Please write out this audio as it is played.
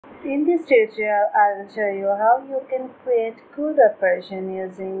In this tutorial, I will show you how you can create CRUD operation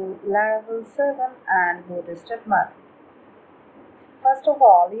using Laravel 7 and Bootstrap modal. First of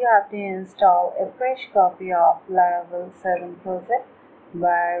all, you have to install a fresh copy of Laravel 7 project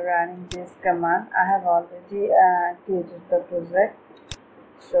by running this command. I have already created the project,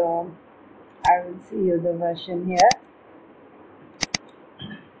 so I will see you the version here.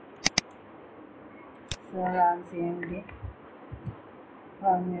 So run cmd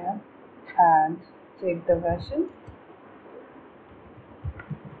from here and check the version.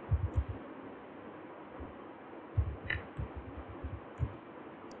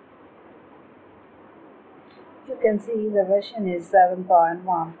 You can see the version is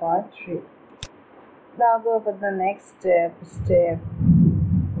 7.1.3. Now go for the next step, step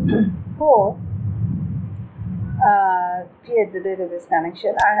 4. Create the database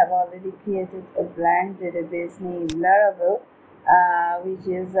connection. I have already created a blank database named Laravel, which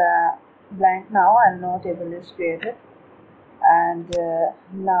is blank now, and no table is created. And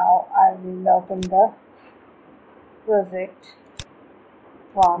now I will open the project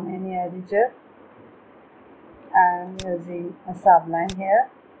from any editor. I am using a subline here,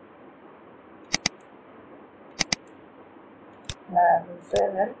 Laravel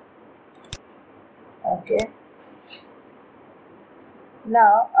 7. Okay.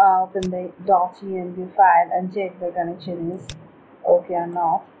 Now open the .env file and check the connection is okay or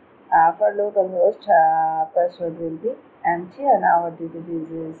not. For localhost, password will be empty and our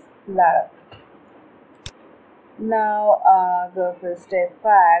database is Laravel. Now go for step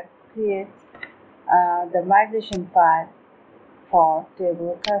 5. Create the migration file for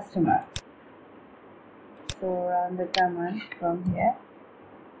table customer. So run the command from here.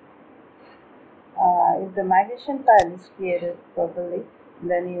 If the migration file is created properly,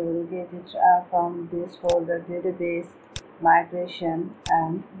 then you will get it from this folder, database migration,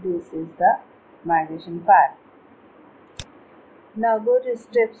 and this is the migration file. Now go to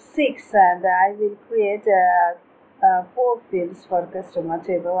step 6 and I will create 4 fields for customer: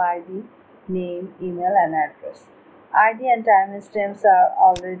 table ID, name, email, and address. ID and timestamps are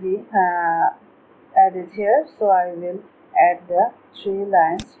already added here, so I will add the 3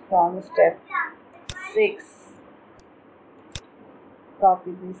 lines from step 6.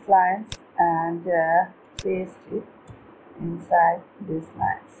 Copy these lines and paste it inside these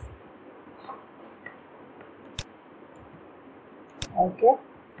lines. Okay.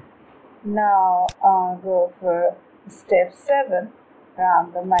 Now go for step 7.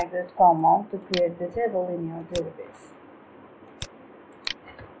 Run the migrate command to create the table in your database.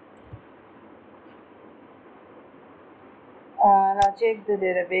 Now check the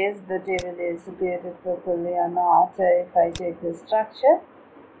database, the table is created properly or not. If I check the structure,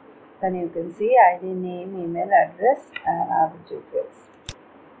 then you can see ID, name, email, address, and other 2 fields.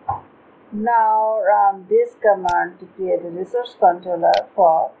 Now run this command to create a resource controller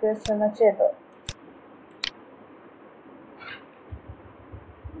for customer table.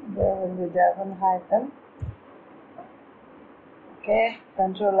 There will be Devon hyphen. Okay,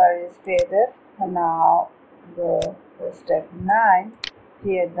 controller is created. Now go to step 9.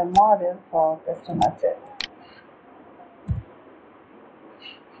 Create the model for customer table.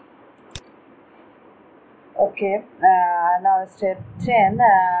 Okay, now step 10.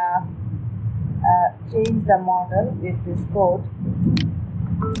 Change the model with this code,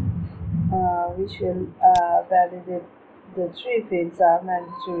 which will validate the 3 fields are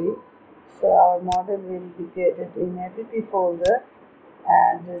mandatory. So our model will be created in app folder,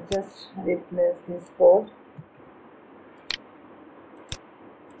 and just replace this code.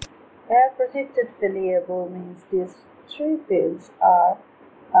 Where protected variable means these 3 fields are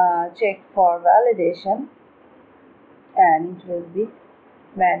checked for validation, and it will be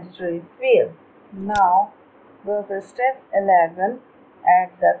mandatory field. Now go for step 11.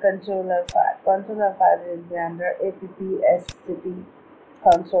 Add the controller file. Controller file will be under appscp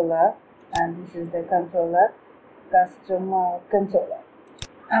controller, and this is the controller, customer controller.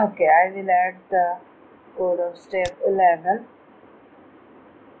 Okay, I will add the code of step 11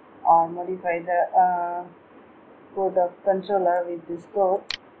 or modify the code of controller with this code.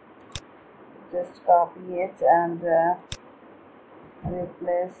 Just copy it and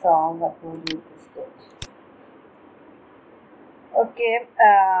replace all the code with this code. Okay,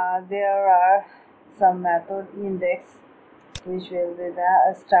 there are some method index, which will be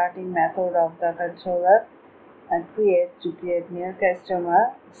the starting method of the controller, and to create new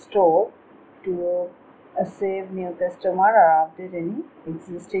customer, store to save new customer or update any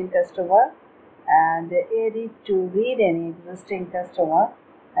existing customer, and edit to read any existing customer,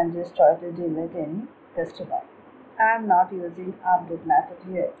 and destroy to delete any customer. I'm not using update method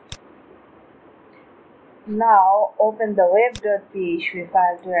here. Now open the web.php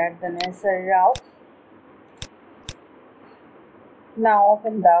file to add the necessary routes. Now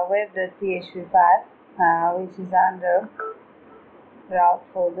open the web.php file which is under route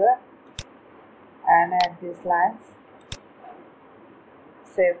folder and add these lines.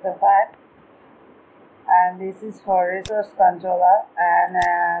 Save the file, and this is for resource controller,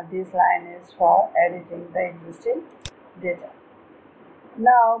 and this line is for editing the existing data.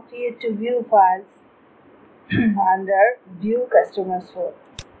 Now create two view files under view customers folder.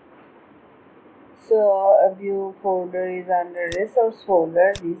 So a view folder is under resource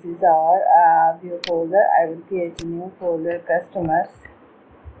folder. This is our view folder. I will create a new folder, customers,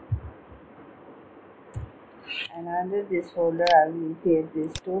 and under this folder I will create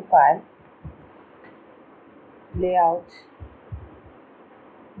these two files, layout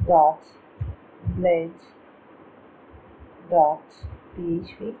dot blade dot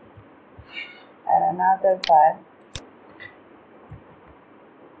php, and another file,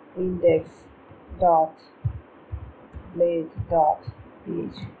 index dot blade dot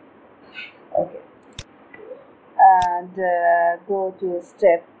php. Okay, and go to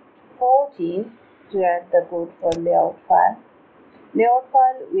step 14 to add the code for layout file. Layout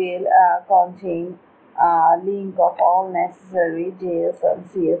file will contain a link of all necessary JS and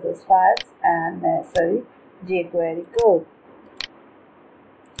CSS files and necessary jQuery code.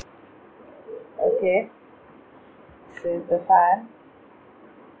 Okay, save the file,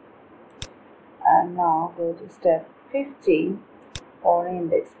 and now go to step 15 for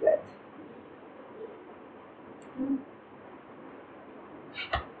index blade.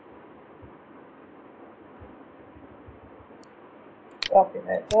 Copy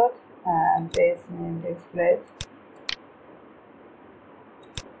the code and paste in index blade.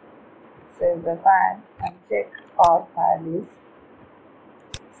 Save the file and check all file is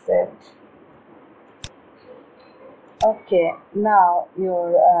saved. Okay, now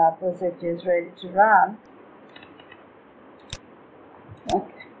your project is ready to run.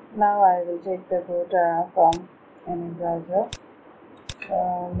 Okay, now I will take the code from any browser.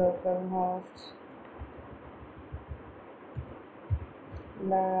 Localhost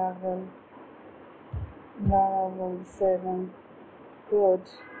Laravel 7 crud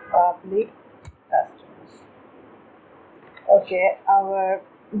public customers. Okay, our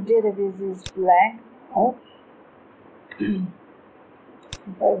database is blank. Oh.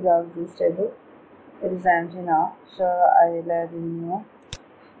 If I browse this table, it is empty now, so I will add a new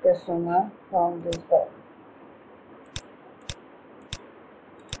customer from this file.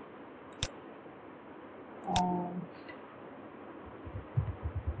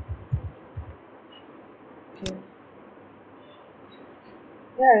 Okay.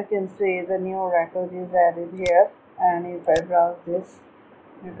 Here you can see the new record is added here, and if I browse this,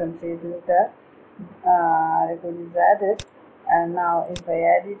 you can see this the record is added, and now if I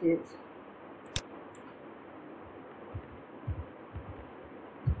edit it,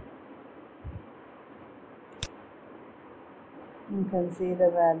 you can see the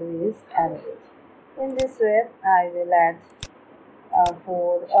value is added. In this way, I will add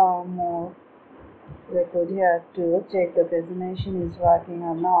 4 more record here to check the pagination is working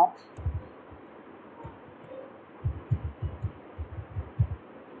or not.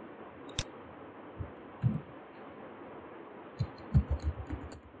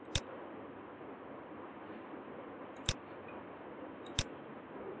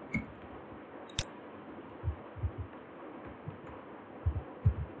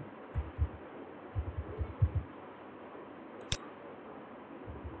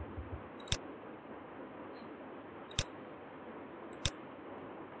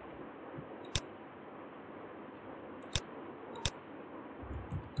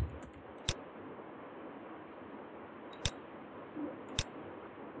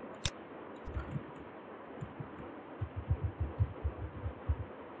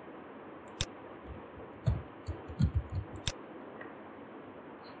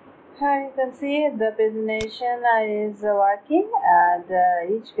 Here you can see the pagination is working, and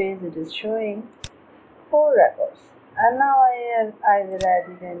each page it is showing 4 records. And now I will add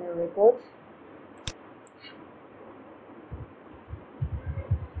a new record.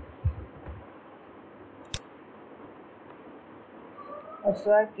 It's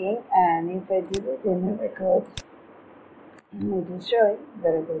working, and if I delete any record, it is showing the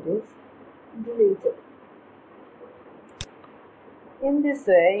record is deleted. In this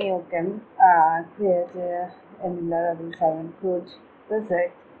way, you can create a Laravel 7 crud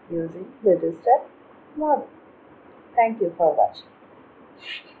project using Bootstrap model. Thank you for watching.